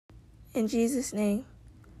In Jesus' name,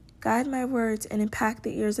 guide my words and impact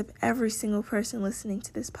the ears of every single person listening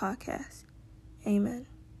to this podcast. Amen.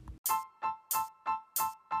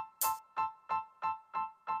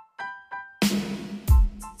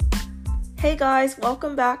 Hey guys,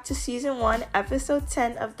 welcome back to Season 1, Episode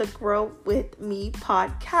 10 of the Grow With Me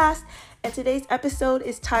podcast. And today's episode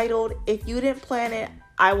is titled, If You Didn't Plan It,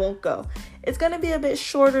 I Won't Go. It's going to be a bit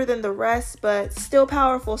shorter than the rest, but still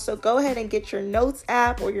powerful. So go ahead and get your notes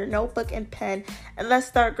app or your notebook and pen, and let's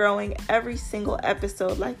start growing every single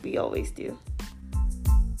episode like we always do.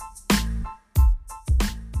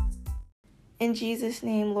 In Jesus'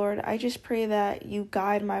 name, Lord, I just pray that you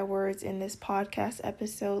guide my words in this podcast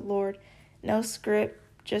episode, Lord. No script,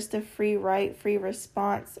 just a free write, free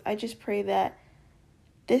response. I just pray that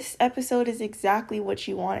this episode is exactly what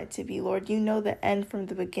you want it to be, Lord. You know the end from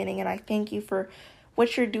the beginning, and I thank you for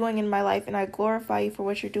what you're doing in my life, and I glorify you for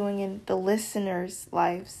what you're doing in the listeners'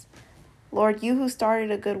 lives. Lord, you who started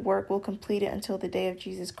a good work will complete it until the day of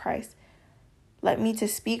Jesus Christ. Let me to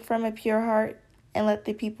speak from a pure heart, and let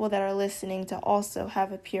the people that are listening to also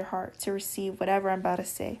have a pure heart to receive whatever I'm about to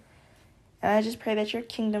say. And I just pray that your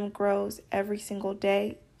kingdom grows every single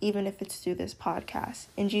day, even if it's through this podcast.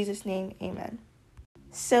 In Jesus' name, amen.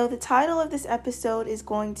 So the title of this episode is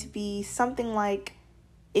going to be something like,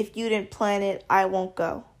 If You Didn't Plan It, I Won't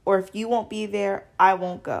Go. Or if you won't be there, I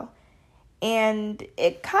won't go. And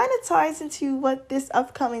it kind of ties into what this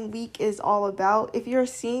upcoming week is all about. If you're a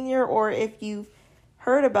senior, or if you've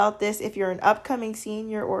heard about this, if you're an upcoming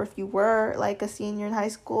senior, or if you were like a senior in high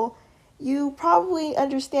school, you probably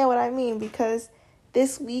understand what I mean, because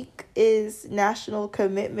this week is National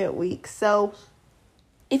Commitment Week. So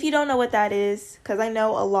if you don't know what that is, because I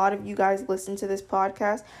know a lot of you guys listen to this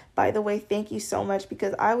podcast, by the way, thank you so much,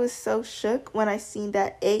 because I was so shook when I seen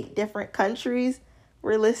that 8 different countries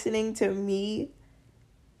were listening to me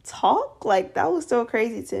talk. Like, that was so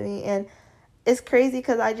crazy to me. And it's crazy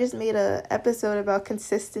because I just made an episode about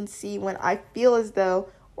consistency when I feel as though,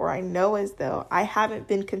 or I know as though, I haven't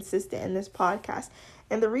been consistent in this podcast.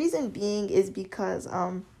 And the reason being is because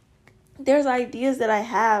there's ideas that I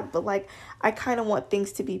have, but like I kind of want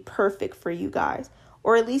things to be perfect for you guys,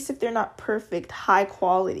 or at least if they're not perfect, high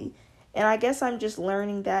quality. And I guess I'm just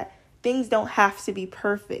learning that things don't have to be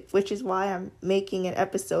perfect, which is why I'm making an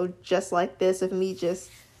episode just like this of me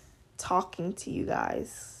just talking to you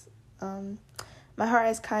guys. My heart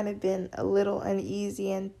has kind of been a little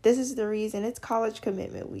uneasy, and this is the reason. It's College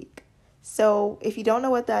Commitment Week. So if you don't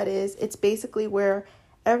know what that is, it's basically where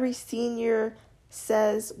every senior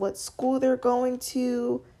says what school they're going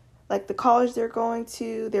to, like the college they're going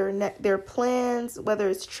to, their plans, whether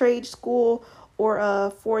it's trade school or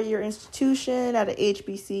a 4-year institution at a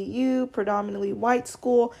HBCU, predominantly white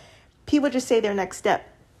school. People just say their next step.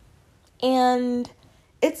 And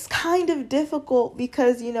it's kind of difficult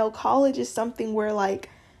because, you know, college is something where, like,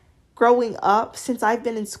 growing up, since I've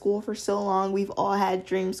been in school for so long, we've all had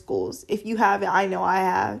dream schools. If you haven't, I know I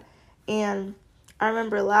have. And I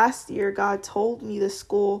remember last year, God told me the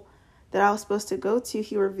school that I was supposed to go to.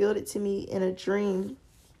 He revealed it to me in a dream.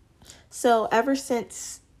 So ever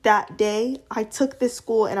since that day, I took this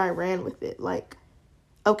school and I ran with it. Like,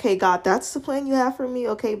 okay, God, that's the plan you have for me?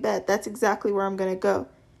 Okay, bet. That's exactly where I'm going to go.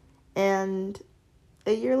 And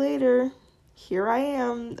a year later, here I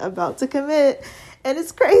am about to commit. And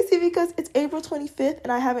it's crazy because it's April 25th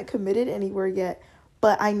and I haven't committed anywhere yet,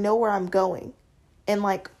 but I know where I'm going. And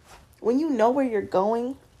like, when you know where you're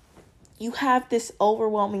going, you have this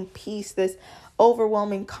overwhelming peace, this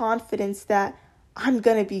overwhelming confidence that I'm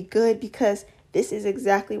going to be good because this is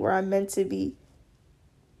exactly where I'm meant to be.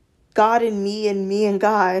 God and me and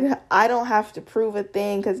God. I don't have to prove a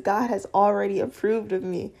thing because God has already approved of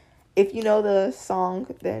me. If you know the song,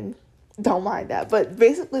 then don't mind that. But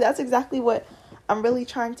basically, that's exactly what I'm really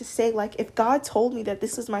trying to say. Like, if God told me that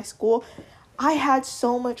this is my school, I had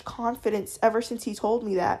so much confidence ever since he told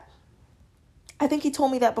me that. I think he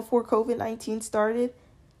told me that before COVID-19 started,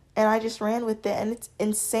 and I just ran with it. And it's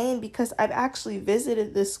insane because I've actually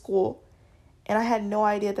visited this school, and I had no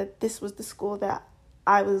idea that this was the school that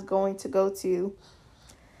I was going to go to.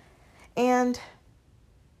 And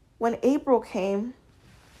when April came,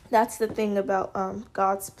 that's the thing about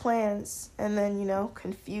God's plans, and then, you know,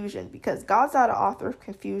 confusion, because God's not an author of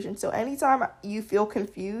confusion. So anytime you feel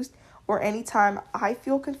confused, or anytime I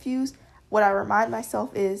feel confused, what I remind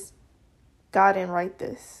myself is, God didn't write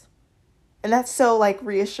this. And that's so like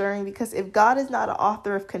reassuring, because if God is not an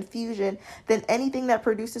author of confusion, then anything that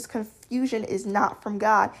produces confusion is not from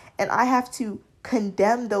God. And I have to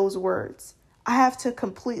condemn those words. I have to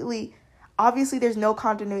completely obviously there's no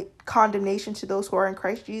condemnation to those who are in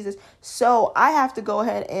Christ Jesus. So I have to go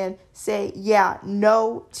ahead and say, yeah,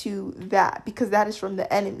 no to that, because that is from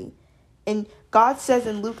the enemy. And God says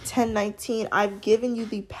in Luke 10:19, I've given you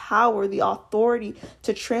the power, the authority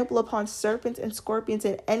to trample upon serpents and scorpions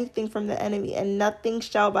and anything from the enemy, and nothing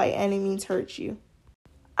shall by any means hurt you.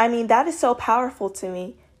 I mean, that is so powerful to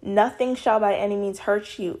me. Nothing shall by any means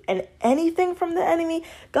hurt you. And anything from the enemy,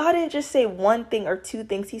 God didn't just say one thing or two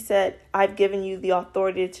things. He said, I've given you the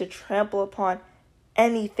authority to trample upon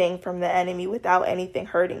anything from the enemy without anything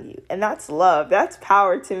hurting you. And that's love. That's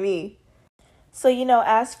power to me. So,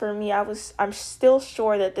 as for me, I'm still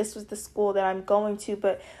sure that this was the school that I'm going to.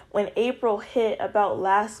 But when April hit about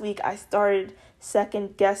last week, I started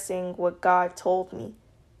second guessing what God told me.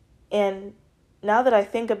 And now that I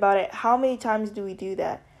think about it, how many times do we do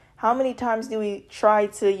that? How many times do we try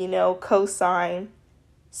to, co-sign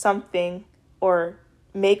something or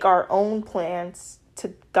make our own plans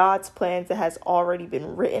to God's plans that has already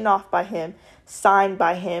been written off by him, signed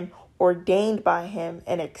by him, ordained by him,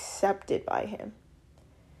 and accepted by him?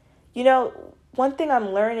 One thing I'm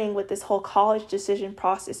learning with this whole college decision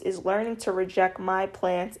process is learning to reject my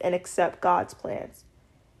plans and accept God's plans.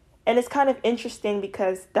 And it's kind of interesting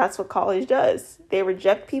because that's what college does. They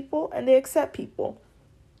reject people and they accept people.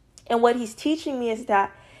 And what he's teaching me is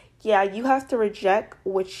that, yeah, you have to reject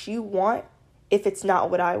what you want if it's not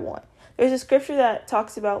what I want. There's a scripture that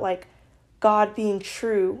talks about God being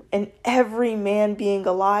true and every man being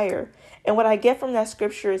a liar. And what I get from that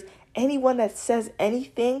scripture is anyone that says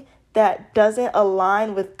anything that doesn't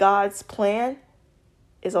align with God's plan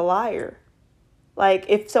is a liar.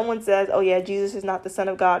 If someone says, oh yeah, Jesus is not the Son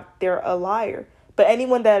of God, they're a liar. But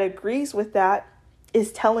anyone that agrees with that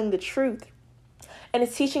is telling the truth. And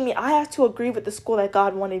it's teaching me I have to agree with the school that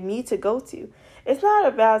God wanted me to go to. It's not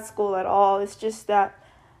a bad school at all. It's just that,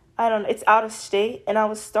 I don't know, it's out of state. And I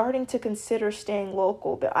was starting to consider staying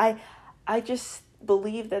local. But I just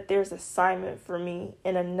believe that there's assignment for me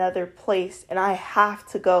in another place. And I have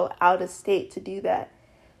to go out of state to do that.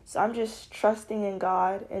 So I'm just trusting in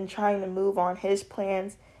God and trying to move on his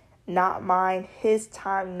plans, not mine, his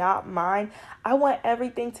time, not mine. I want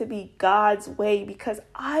everything to be God's way because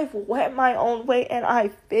I've went my own way and I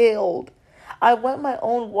failed. I went my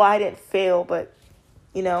own way. I didn't fail, but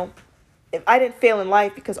if I didn't fail in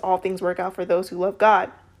life because all things work out for those who love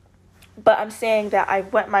God. But I'm saying that I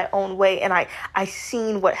went my own way and I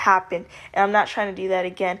seen what happened, and I'm not trying to do that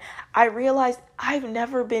again. I realized I've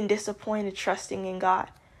never been disappointed trusting in God.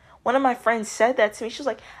 One of my friends said that to me. She was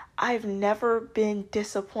like, I've never been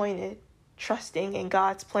disappointed trusting in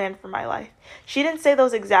God's plan for my life. She didn't say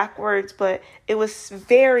those exact words, but it was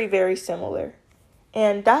very, very similar.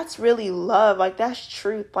 And that's really love. That's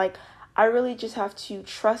truth. I really just have to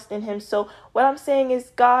trust in him. So what I'm saying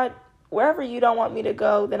is, God, wherever you don't want me to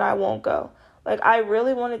go, then I won't go. I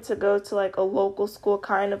really wanted to go to a local school,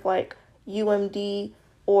 kind of like UMD,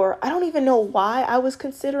 or I don't even know why I was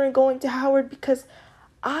considering going to Howard, because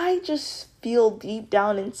I just feel deep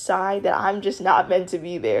down inside that I'm just not meant to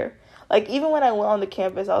be there. Even when I went on the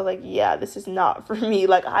campus, I was like, yeah, this is not for me.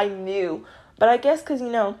 I knew. But I guess because,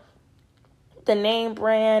 the name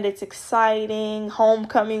brand, it's exciting,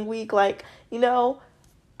 homecoming week,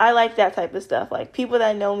 I like that type of stuff. People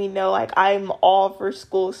that know me know, I'm all for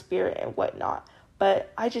school spirit and whatnot.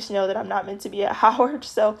 But I just know that I'm not meant to be at Howard.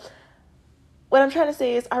 So what I'm trying to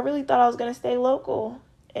say is I really thought I was going to stay local.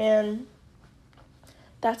 And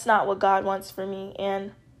that's not what God wants for me.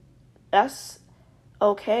 And that's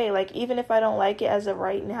okay. Even if I don't like it as of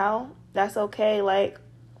right now, that's okay.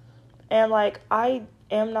 I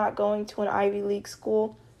am not going to an Ivy League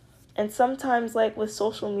school. And sometimes, with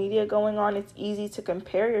social media going on, it's easy to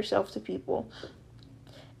compare yourself to people.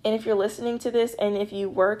 And if you're listening to this, and if you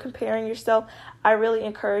were comparing yourself, I really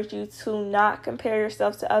encourage you to not compare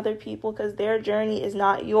yourself to other people, because their journey is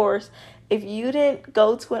not yours. If you didn't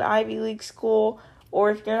go to an Ivy League school, or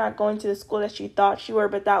if you're not going to the school that you thought you were,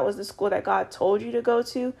 but that was the school that God told you to go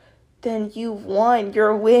to, then you've won.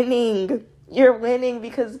 You're winning. You're winning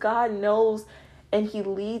because God knows and he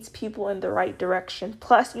leads people in the right direction.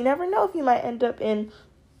 Plus, you never know if you might end up in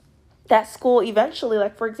that school eventually.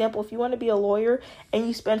 For example, if you want to be a lawyer and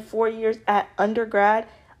you spend 4 years at undergrad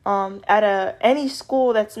at any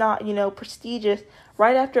school that's not, prestigious,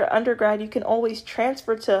 right after undergrad, you can always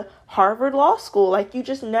transfer to Harvard Law School. You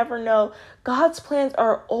just never know. God's plans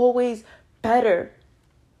are always better.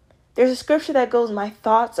 There's a scripture that goes, my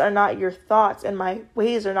thoughts are not your thoughts and my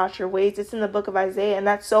ways are not your ways. It's in the book of Isaiah, and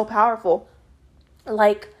that's so powerful.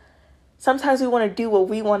 Sometimes we want to do what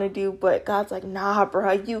we want to do, but God's like, nah,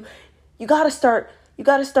 bro, you gotta start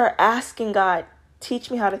asking God,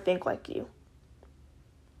 teach me how to think like you.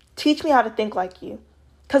 Teach me how to think like you.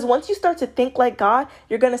 Because once you start to think like God,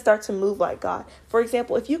 you're going to start to move like God. For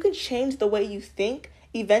example, if you can change the way you think,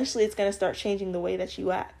 eventually it's going to start changing the way that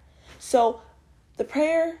you act. So the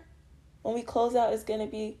prayer when we close out is going to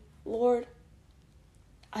be, Lord,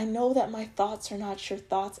 I know that my thoughts are not your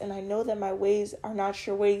thoughts, and I know that my ways are not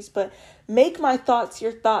your ways, but make my thoughts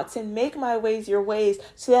your thoughts and make my ways your ways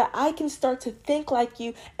so that I can start to think like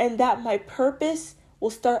you, and that my purpose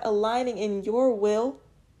will start aligning in your will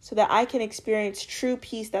so that I can experience true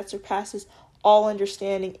peace that surpasses all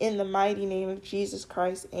understanding, in the mighty name of Jesus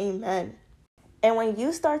Christ. Amen. And when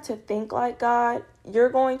you start to think like God, you're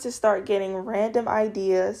going to start getting random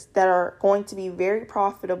ideas that are going to be very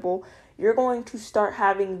profitable. You're going to start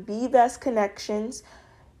having the best connections,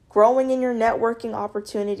 growing in your networking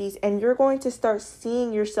opportunities, and you're going to start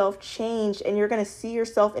seeing yourself change, and you're going to see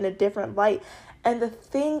yourself in a different light. And the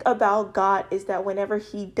thing about God is that whenever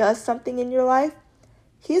he does something in your life,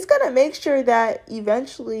 he's going to make sure that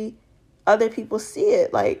eventually other people see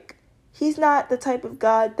it. Like, he's not the type of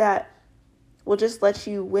God that will just let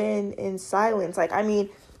you win in silence. Like, I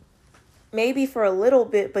mean, maybe for a little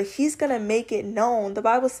bit, but he's going to make it known. The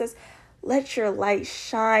Bible says, let your light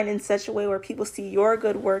shine in such a way where people see your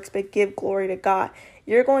good works, but give glory to God.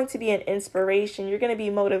 You're going to be an inspiration. You're going to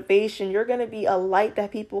be motivation. You're going to be a light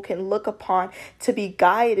that people can look upon to be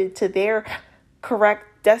guided to their correct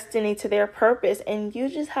destiny, to their purpose. And you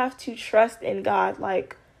just have to trust in God.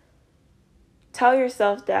 Like, tell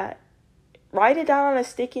yourself that. Write it down on a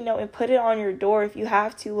sticky note and put it on your door if you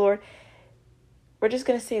have to, Lord. We're just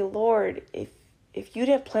going to say, Lord, if you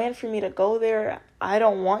didn't plan for me to go there, I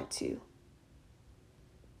don't want to.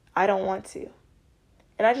 I don't want to.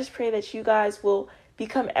 And I just pray that you guys will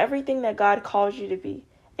become everything that God calls you to be.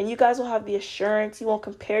 And you guys will have the assurance. You won't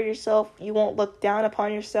compare yourself. You won't look down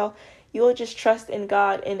upon yourself. You will just trust in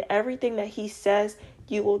God, and everything that he says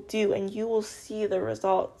you will do, and you will see the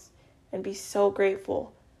results and be so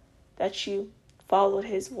grateful that you followed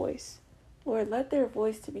his voice. Lord, let their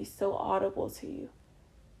voice to be so audible to you,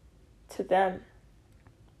 to them.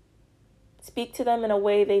 Speak to them in a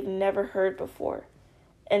way they've never heard before.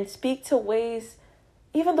 And speak to ways,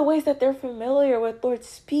 even the ways that they're familiar with, Lord,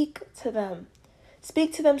 speak to them.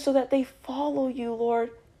 Speak to them so that they follow you,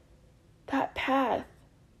 Lord. That path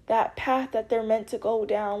that they're meant to go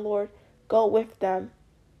down, Lord, go with them.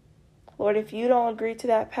 Lord, if you don't agree to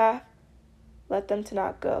that path, let them to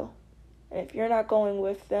not go. And if you're not going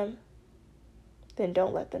with them, then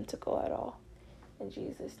don't let them to go at all. In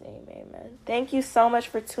Jesus' name, amen. Thank you so much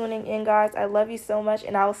for tuning in, guys. I love you so much,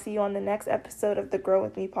 and I will see you on the next episode of the Grow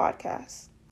With Me podcast.